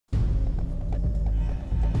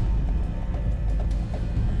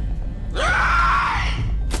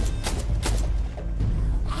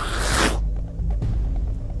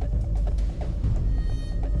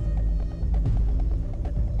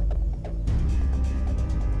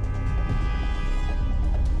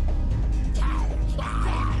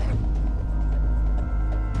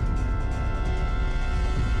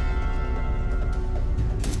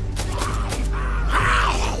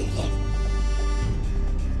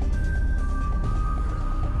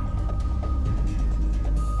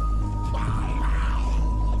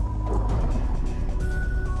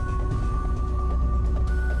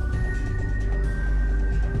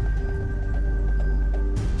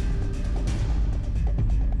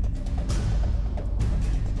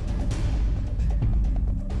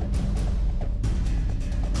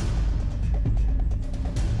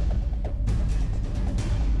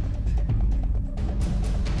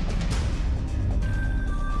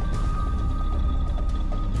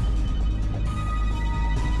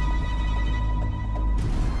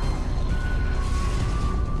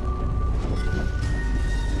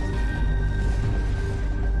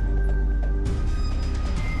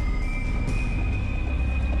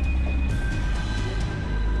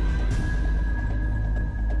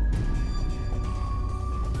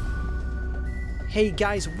Hey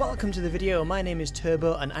guys, welcome to the video. My name is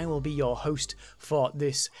Turbo and I will be your host for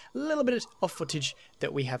this little bit of footage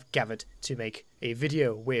that we have gathered to make a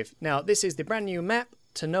video with. Now, this is the brand new map,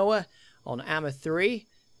 Tanoa, on Arma 3.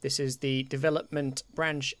 This is the development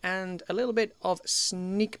branch and a little bit of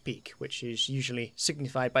sneak peek, which is usually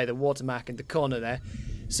signified by the watermark in the corner there.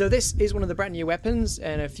 So this is one of the brand new weapons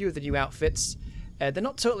and a few of the new outfits. They're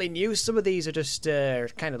not totally new. Some of these are just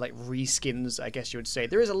kind of like reskins, I guess you would say.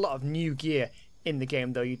 There is a lot of new gear in the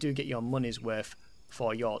game, though. You do get your money's worth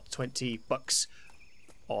for your $20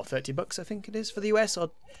 or $30, I think it is, for the US, or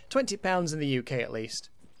 £20 in the UK at least.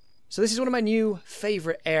 So this is one of my new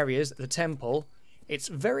favourite areas, the temple. It's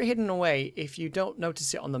very hidden away. If you don't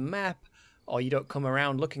notice it on the map or you don't come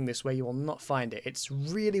around looking this way, you will not find it. It's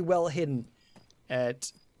really well hidden,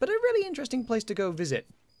 but a really interesting place to go visit.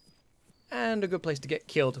 And a good place to get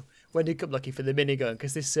killed when you come lucky for the minigun,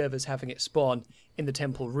 because this server's having it spawn in the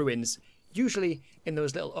temple ruins, usually in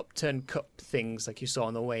those little upturned cup things like you saw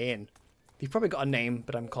on the way in. They've probably got a name,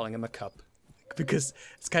 but I'm calling them a cup, because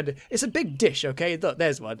it's a big dish, okay? Look,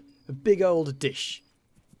 there's one. A big old dish.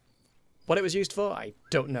 What it was used for, I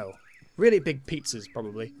don't know. Really big pizzas,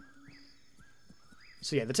 probably.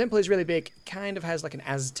 So yeah, the temple is really big, kind of has like an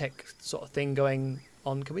Aztec sort of thing going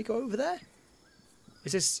on. Can we go over there?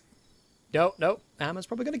 Is this... No, Arma's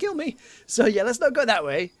probably going to kill me. So yeah, let's not go that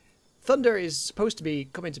way. Thunder is supposed to be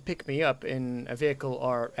coming to pick me up in a vehicle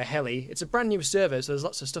or a heli. It's a brand new server, so there's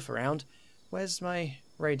lots of stuff around. Where's my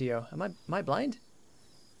radio? Am I blind?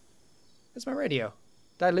 Where's my radio?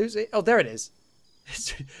 Did I lose it? Oh, there it is.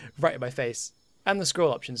 It's right in my face. And the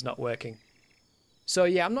scroll option's not working. So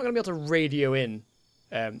yeah, I'm not going to be able to radio in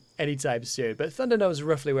anytime soon. But Thunder knows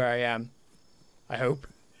roughly where I am. I hope.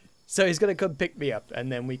 So he's going to come pick me up, and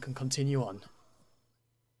then we can continue on.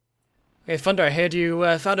 Okay, Thunder, I heard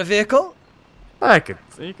you found a vehicle? You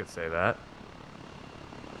could say that.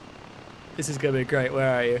 This is going to be great. Where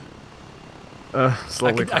are you?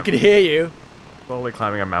 Slowly. I can hear you. Slowly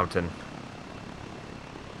climbing a mountain.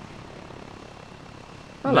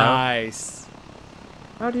 Hello. Nice.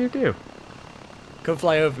 How do you do? Come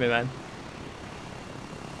fly over me, man.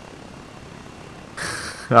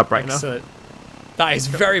 Not bright enough. Excellent. That is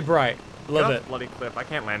very bright. Love it. Bloody cliff. I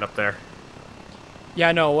can't land up there.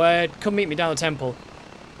 Yeah, no. Come meet me down the temple.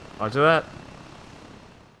 Roger that.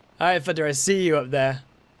 Alright, Thunder, I see you up there.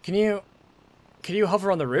 Can you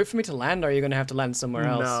hover on the roof for me to land, or are you going to have to land somewhere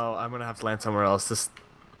else? No, I'm gonna have to land somewhere else.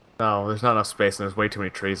 No, there's not enough space, and there's way too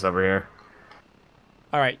many trees over here.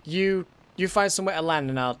 Alright, you find somewhere to land,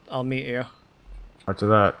 and I'll meet you. Roger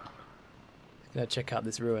that. Gonna check out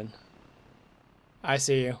this ruin. I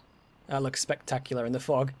see you. That looks spectacular in the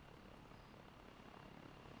fog.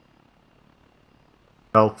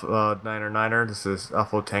 Niner, this is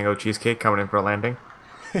Alpha Tango Cheesecake coming in for a landing.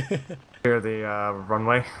 Here, the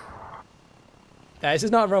runway. Yeah, this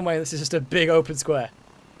is not a runway, this is just a big open square.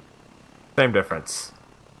 Same difference.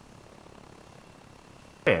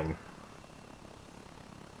 In.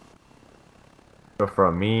 Go for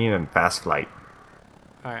a mean and fast flight.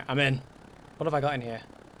 Alright, I'm in. What have I got in here?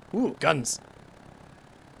 Ooh, guns.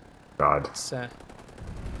 God. It's,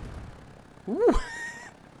 ooh.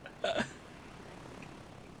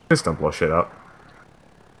 Just don't blow shit up.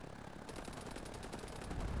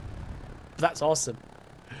 That's awesome.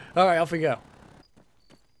 Alright, off we go.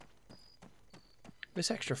 This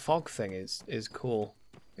extra fog thing is cool.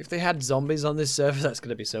 If they had zombies on this server, that's going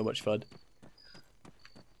to be so much fun.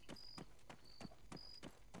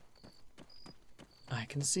 I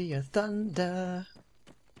can see your thunder.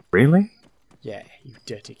 Really? Yeah, you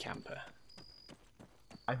dirty camper.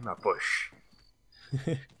 I'm a bush.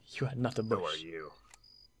 You are not a bush. So are you.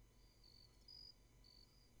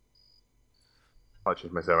 I'll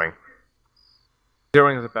choose my zeroing.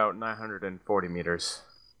 Zeroing is about 940 meters.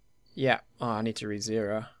 Yeah. Oh, I need to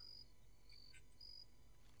re-zero.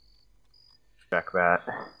 Check that.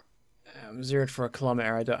 I'm zeroed for a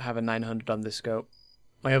kilometer. I don't have a 900 on this scope.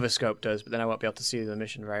 My other scope does, but then I won't be able to see the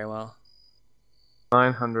mission very well.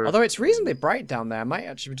 900. Although it's reasonably bright down there, I might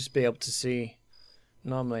actually just be able to see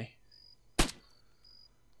normally.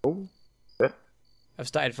 Oh, shit. I've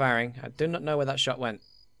started firing. I do not know where that shot went.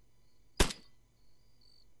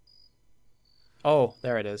 Oh,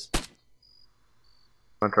 there it is. I'm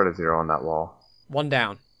gonna try to zero on that wall. One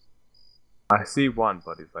down. I see one,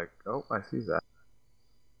 but he's like, oh, I see that.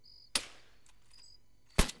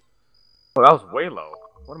 Oh, that was way low.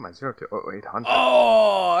 What am I zero to? Oh, 800.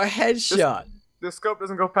 Oh, a headshot. This scope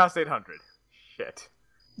doesn't go past 800. Shit.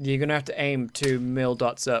 You're going to have to aim 2 mil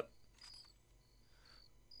dots up.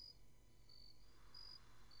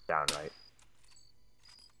 Down right.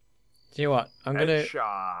 You know what? I'm gonna.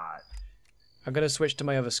 Headshot. I'm gonna switch to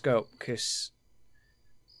my other scope, because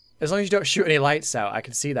as long as you don't shoot any lights out, I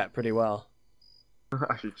can see that pretty well.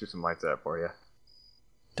 I should shoot some lights out for you.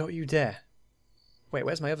 Don't you dare. Wait,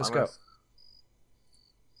 where's my other scope?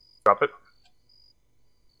 Drop it.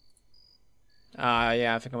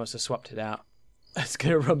 Yeah, I think I must have swapped it out. I was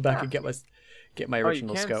gonna run back and get my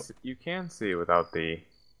original scope. You can see without the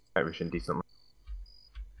night vision decently.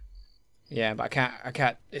 Yeah, but I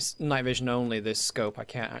can't. It's night vision only. This scope, I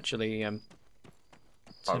can't actually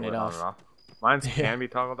turn it off. Mine can be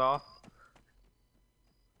toggled off.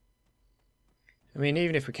 I mean,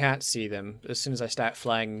 even if we can't see them, as soon as I start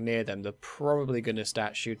flying near them, they're probably gonna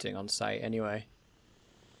start shooting on sight anyway.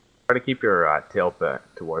 Try to keep your tail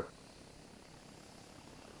back toward.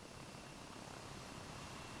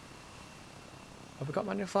 Have we got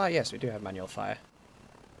manual fire? Yes, we do have manual fire.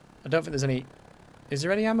 I don't think there's any... Is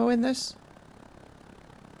there any ammo in this?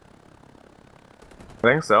 I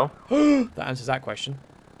think so. That answers that question.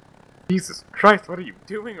 Jesus Christ, what are you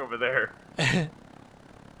doing over there?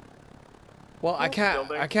 Well, I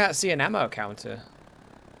can't see an ammo counter.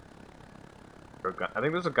 I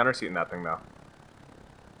think there's a gunner seat in that thing, though.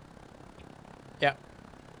 Yeah.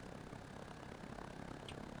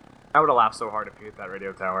 I would have laughed so hard if you hit that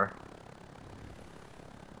radio tower.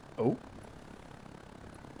 Oh.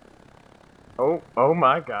 Oh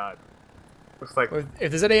my god. Looks like... Well,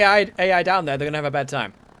 if there's any AI down there, they're gonna have a bad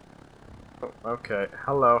time. Oh, okay.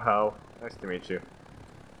 Hello, Hell. Nice to meet you.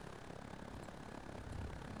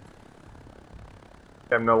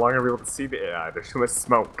 I'm no longer able to see the AI. There's too much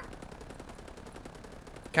smoke.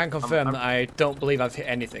 Can confirm that I don't believe I've hit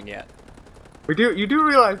anything yet. You do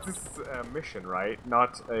realize this is a mission, right?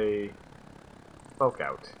 Not a smoke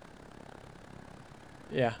out.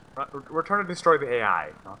 Yeah. We're trying to destroy the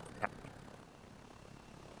AI, not the tank.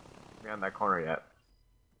 We're on that corner yet.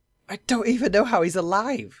 I don't even know how he's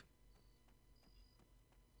alive.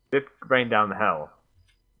 It rained down the hell.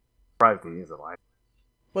 Surprised he is alive.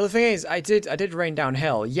 Well, the thing is, I did rain down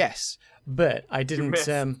hell, yes, but I didn't. You missed.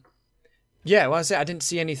 Yeah, well, I didn't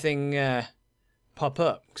see anything pop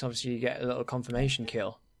up because obviously you get a little confirmation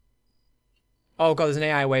kill. Oh god, there's an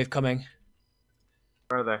AI wave coming.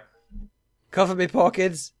 Where are they? Cover me, poor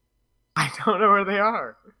kids. I don't know where they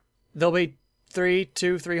are. They'll be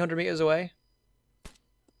 300 meters away.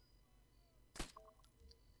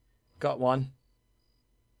 Got one.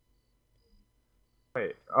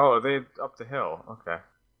 Wait. Oh, are they up the hill? Okay.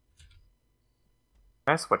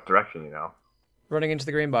 That's what direction, you know. Running into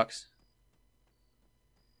the green box.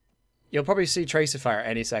 You'll probably see tracer fire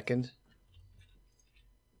any second.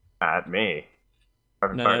 At me.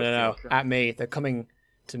 No. At me. They're coming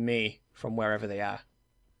to me from wherever they are.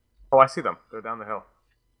 Oh, I see them. They're down the hill.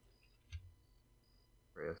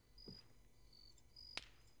 There he is.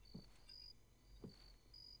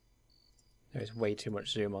 There's way too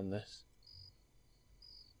much zoom on this.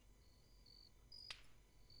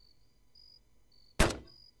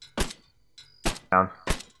 Down.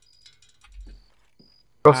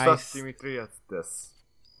 Go stuff Dimitri at this.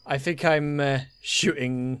 I think I'm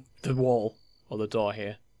shooting the wall or the door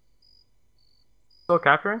here. Still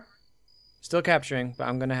capturing? Still capturing, but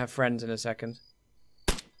I'm gonna have friends in a second.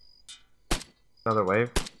 Another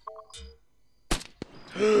wave.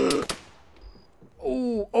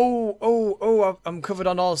 Oh, I'm covered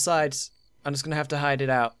on all sides. I'm just gonna have to hide it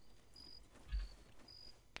out.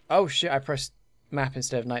 Oh shit, I pressed map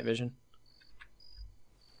instead of night vision.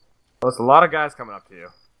 Well, there's a lot of guys coming up to you.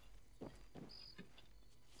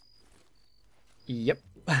 Yep.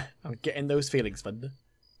 I'm getting those feelings, Thunder.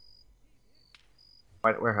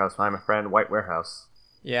 White warehouse, my friend. White warehouse.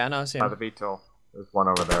 Yeah, I know, I see By him. the VTOL. There's one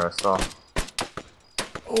over there, I saw.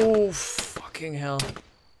 Oh, fucking hell.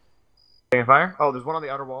 Taking fire? Oh, there's one on the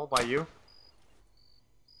outer wall by you.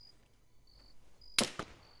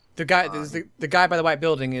 The guy, the guy by the white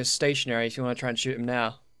building is stationary if you want to try and shoot him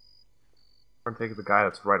now. I'm taking the guy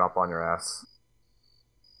that's right up on your ass.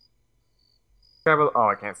 Oh,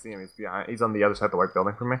 I can't see him. He's behind. He's on the other side of the white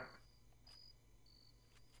building from me.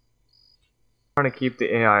 Trying to keep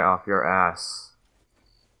the AI off your ass.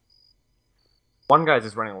 One guy's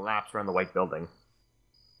just running laps around the white building.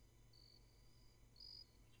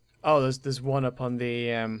 Oh, there's one up on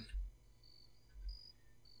the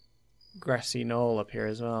grassy knoll up here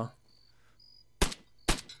as well.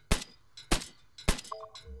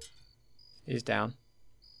 He's down.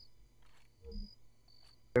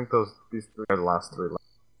 I think these three are the last three left.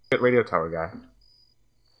 Get radio tower guy.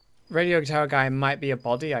 Radio tower guy might be a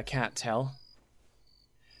body, I can't tell.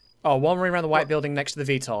 Oh, one running around the white building next to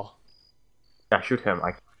the VTOL. Yeah, shoot him.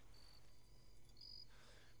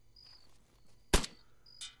 Hit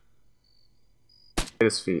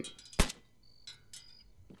his feet.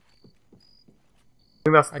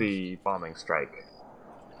 think that's the bombing strike.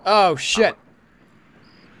 Oh shit!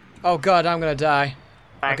 Oh god, I'm gonna die.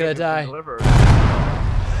 I'm gonna die.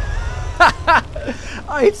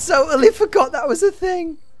 I totally forgot that was a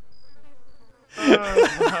thing. Oh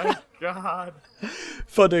my god.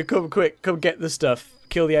 Thunder, come quick, come get the stuff.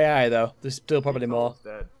 Kill the AI though. There's still probably more.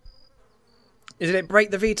 Dead. Did it break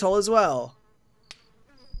the VTOL as well?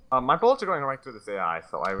 My bullets are going right through this AI,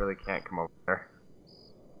 so I really can't come over there.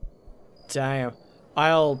 Damn.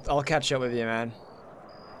 I'll catch up with you, man.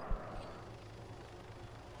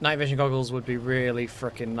 Night vision goggles would be really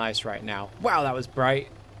freaking nice right now. Wow, that was bright.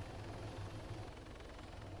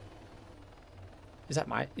 Is that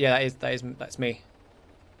my? Yeah, that's me.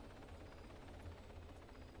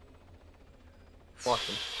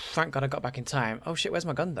 Awesome. Thank God I got back in time. Oh shit, where's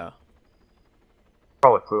my gun though?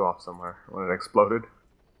 Probably flew off somewhere when it exploded.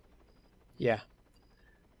 Yeah.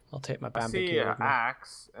 I'll take my I Bambi see key an with me.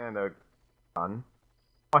 axe and a gun.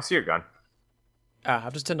 Oh, I see your gun. Ah,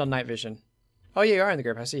 I've just turned on night vision. Oh yeah, you are in the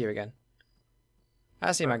group. I see you again.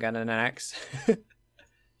 I see my gun and an axe.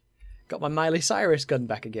 Got my Miley Cyrus gun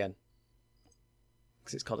back again.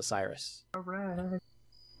 Because it's called a Cyrus. Alright.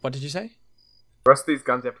 What did you say? The rest of these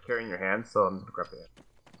guns you have to carry in your hand, so I'm gonna grab it.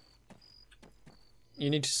 You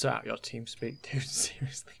need to sort out your team speak, dude.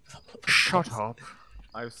 Seriously. Shut up.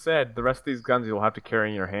 I've said the rest of these guns you'll have to carry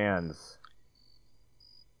in your hands.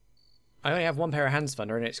 I only have one pair of hands,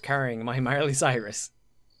 Thunder, and it's carrying my Miley Cyrus.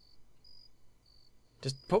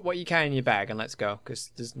 Just put what you can in your bag and let's go, because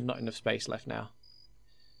there's not enough space left now.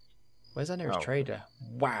 Where's our nearest trader?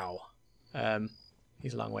 Wow.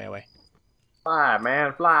 He's a long way away. Fly,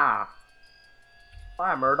 man, fly.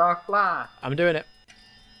 Fly, Murdoch, fly. I'm doing it.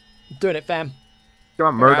 I'm doing it, fam. Come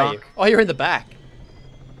on, Where are Murdoch. you? Oh, you're in the back.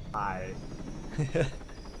 Hi.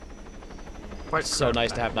 It's so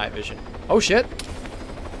nice to have night vision. Oh shit.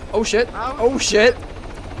 Oh shit. Oh shit.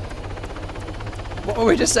 What were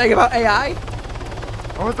we just saying about AI?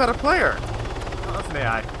 Oh, is that a player? Oh, that's an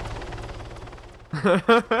AI.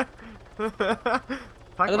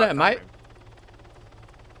 I don't know,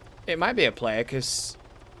 it might be a player, because...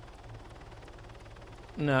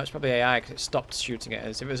 No, it's probably AI, because it stopped shooting at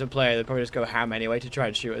us. If it was a player, they'd probably just go ham anyway to try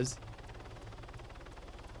and shoot us.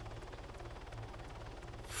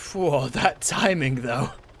 Whoa, that timing, though.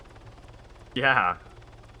 Yeah.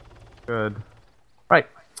 Good. Right.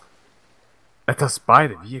 Let us buy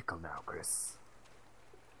the vehicle now, Chris.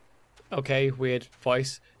 Okay, weird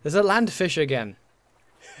voice. There's a landfish again.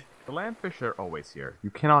 The landfish are always here.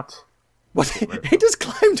 You cannot... What? He just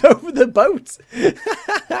climbed over the boat!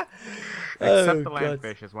 Accept Oh, the God.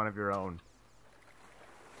 landfish as one of your own.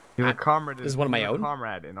 He's a comrade. This is one of my own?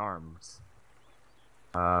 Comrade in arms.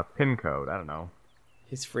 Pin code. I don't know.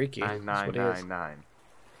 He's freaky. That's what he is. 9999.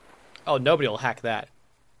 Oh, nobody will hack that.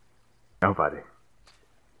 Nobody.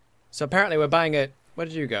 So apparently we're buying it. Where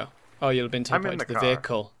did you go? Oh, you've been I'm teleported in to the the car.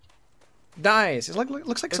 vehicle. Nice. It's like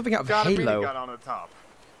looks like something out of Got a Halo. minigun on the top.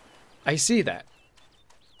 I see that.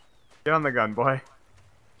 Get on the gun, boy.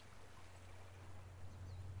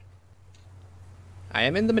 I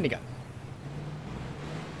am in the minigun.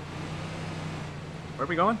 Where are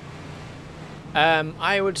we going?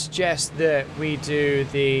 I would suggest that we do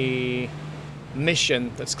the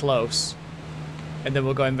mission that's close, and then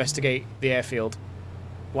we'll go investigate the airfield.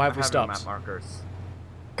 Why have we stopped? Map markers.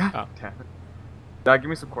 Oh. God damn it. Give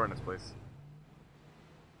me some coordinates, please.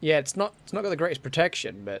 Yeah, it's not got the greatest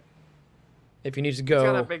protection, but if you need to He's go,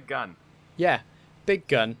 got a big gun. yeah, big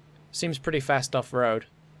gun seems pretty fast off road.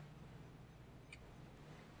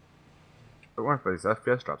 If it weren't for these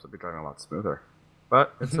FPS drops, I'd be driving a lot smoother.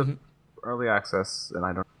 But it's an early access, and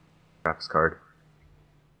I don't have a graphics card.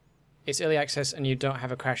 It's early access, and you don't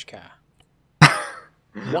have a crash car.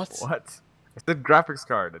 What? What? It's a graphics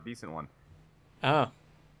card, a decent one. Oh,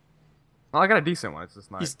 Well, I got a decent one. It's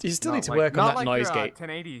just nice. you still need to work on that noise gate.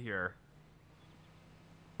 1080 here.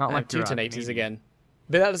 I Not have like two your 1080s again.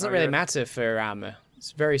 But that doesn't Oh, really yeah. matter for Arma.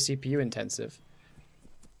 It's very CPU intensive.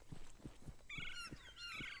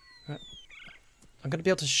 I'm going to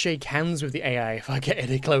be able to shake hands with the AI if I get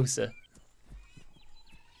any closer.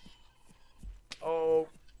 Oh,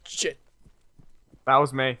 shit. That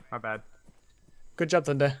was me. My bad. Good job,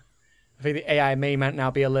 Thunder. I think the AI may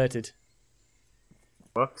now be alerted.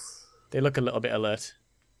 Whoops. They look a little bit alert.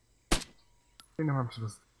 I don't know where I'm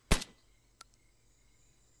supposed to...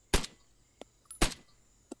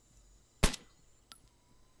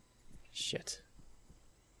 Shit.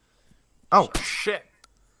 Oh, shit.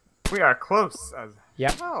 We are close as...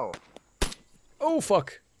 Yep. Oh. Oh,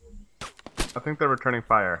 fuck. I think they're returning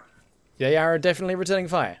fire. They are definitely returning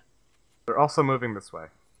fire. They're also moving this way.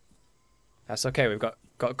 That's okay, we've got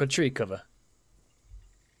good tree cover.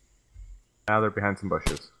 Now they're behind some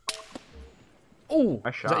bushes. Oh,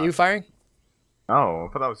 Nice is shot. that you firing? Oh,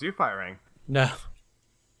 I thought that was you firing. No.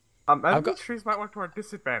 These trees might work to our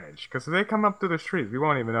disadvantage, because if they come up through the trees, we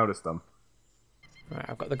won't even notice them. Right,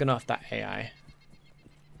 I've got the gun off that AI.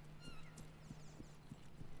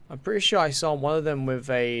 I'm pretty sure I saw one of them with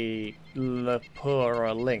a Lepore or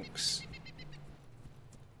a Lynx.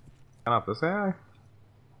 Gun off this AI?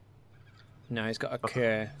 No, he's got a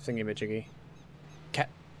cur thingy-majiggy. Cat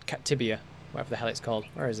tibia, whatever the hell it's called.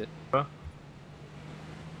 Where is it? Huh?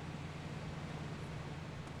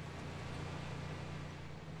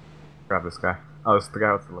 Grab this guy. Oh, this is the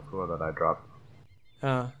guy with the lapua that I dropped.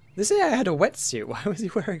 This AI had a wetsuit. Why was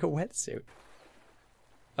he wearing a wetsuit?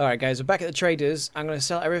 Alright guys, we're back at the traders. I'm going to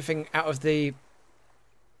sell everything out of the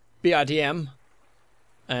BRDM.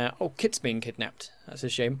 Oh, Kit's been kidnapped. That's a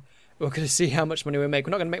shame. We're going to see how much money we make.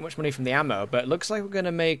 We're not going to make much money from the ammo, but it looks like we're going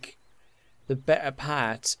to make the better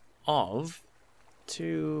part of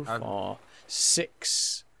 2, 4,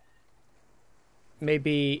 6,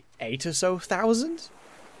 maybe 8 or so thousand?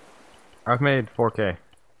 I've made 4K.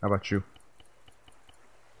 How about you?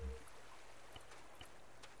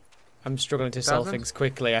 I'm struggling to sell things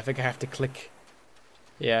quickly. I think I have to click.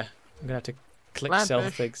 Yeah, I'm going to have to click sell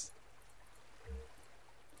things.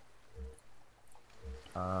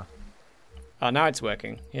 Oh, now it's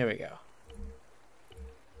working. Here we go.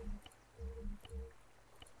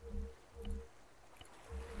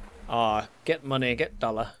 Ah, get money, get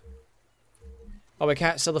dollar. Oh, we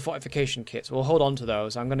can't sell the fortification kits. We'll hold on to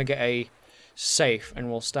those. I'm going to get a safe and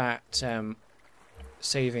we'll start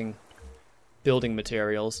saving building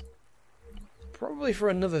materials. Probably for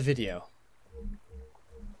another video.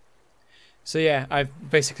 So yeah, I've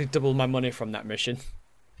basically doubled my money from that mission.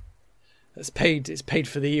 It's paid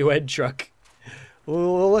for the UN truck.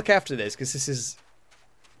 We'll look after this because this is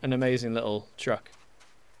an amazing little truck.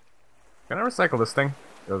 Can I recycle this thing?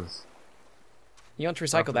 Because you want to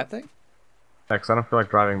recycle that thing? Yeah, because I don't feel like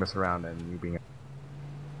driving this around and you being...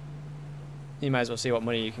 You might as well see what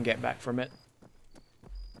money you can get back from it.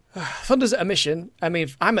 Thunder's at a mission. I mean,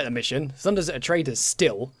 I'm at a mission. Thunder's at a trader's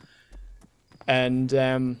still. And,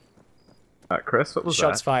 Chris, what was that?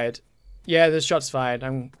 shots fired. Yeah, there's shots fired.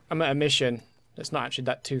 I'm at a mission that's not actually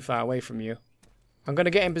that too far away from you. I'm going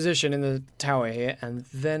to get in position in the tower here, and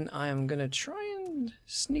then I am going to try and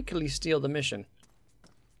sneakily steal the mission.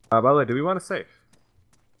 By the way, do we want a safe?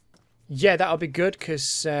 Yeah, that'll be good,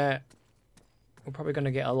 because we're probably going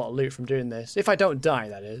to get a lot of loot from doing this. If I don't die,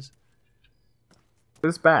 that is.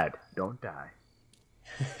 This is bad. Don't die.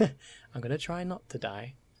 I'm going to try not to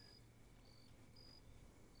die.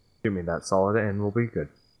 Give me that solid and we'll be good.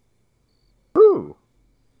 Ooh!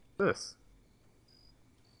 This.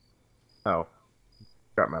 Oh.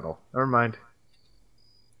 Scrap metal. Never mind.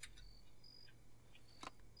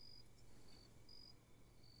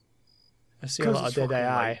 I see a lot of dead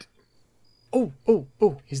AI. Oh,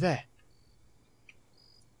 he's there.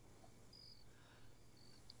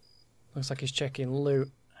 Looks like he's checking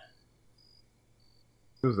loot.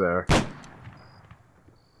 Who's there?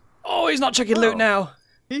 Oh, he's not checking loot now.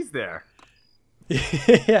 He's there.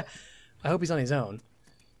 Yeah. I hope he's on his own.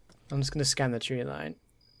 I'm just going to scan the tree line.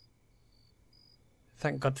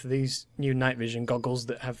 Thank God for these new night vision goggles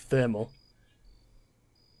that have thermal.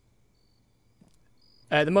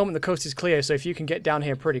 At the moment the coast is clear, so if you can get down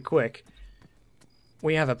here pretty quick,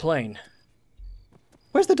 we have a plane.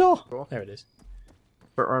 Where's the door? Cool. There it is.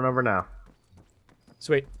 Run over now.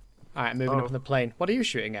 Sweet. Alright, moving up on the plane. What are you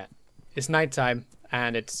shooting at? It's nighttime,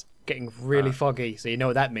 and it's getting really foggy, so you know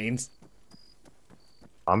what that means.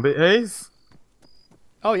 Zombies?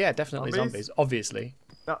 Oh yeah, definitely zombies. Obviously.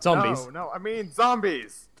 No, zombies. No, I mean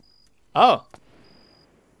zombies! Oh!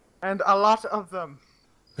 And a lot of them.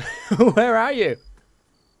 Where are you?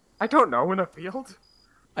 I don't know, in a field?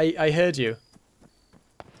 I heard you.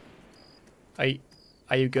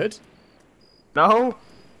 Are you good? No?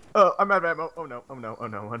 Oh, I'm out of ammo. Oh no, oh no, oh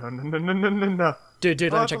no, oh no, no, no, no, no, no. Dude,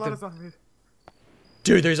 let me check the...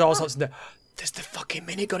 Dude, there's all sorts in there. There's the fucking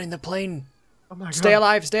minigun in the plane. Oh my God. Stay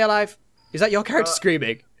alive, stay alive. Is that your character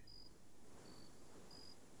screaming?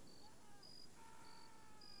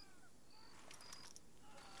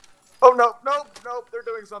 Oh no, no, they're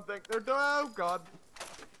doing something. Oh God.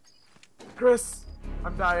 Chris,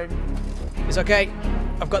 I'm dying. It's okay.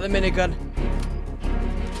 I've got the minigun.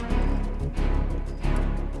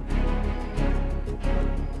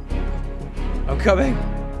 I'm coming.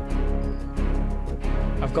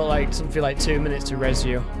 I've got like something like 2 minutes to res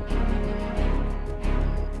you.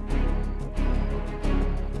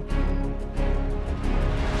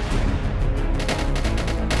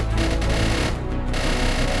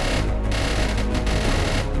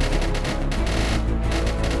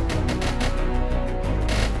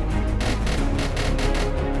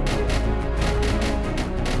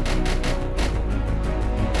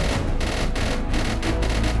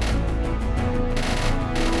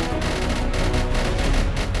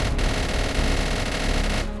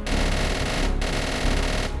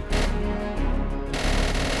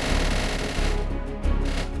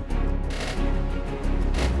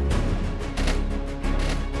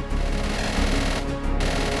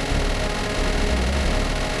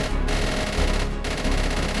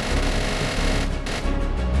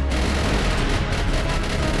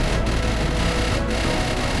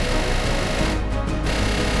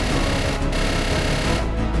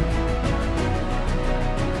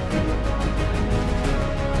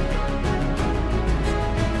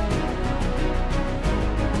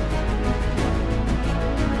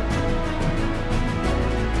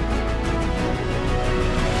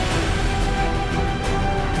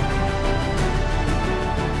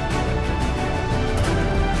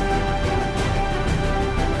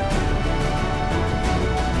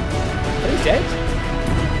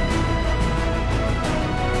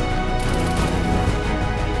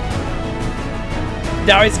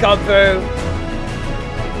 Now he's gone through.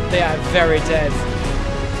 They are very dead.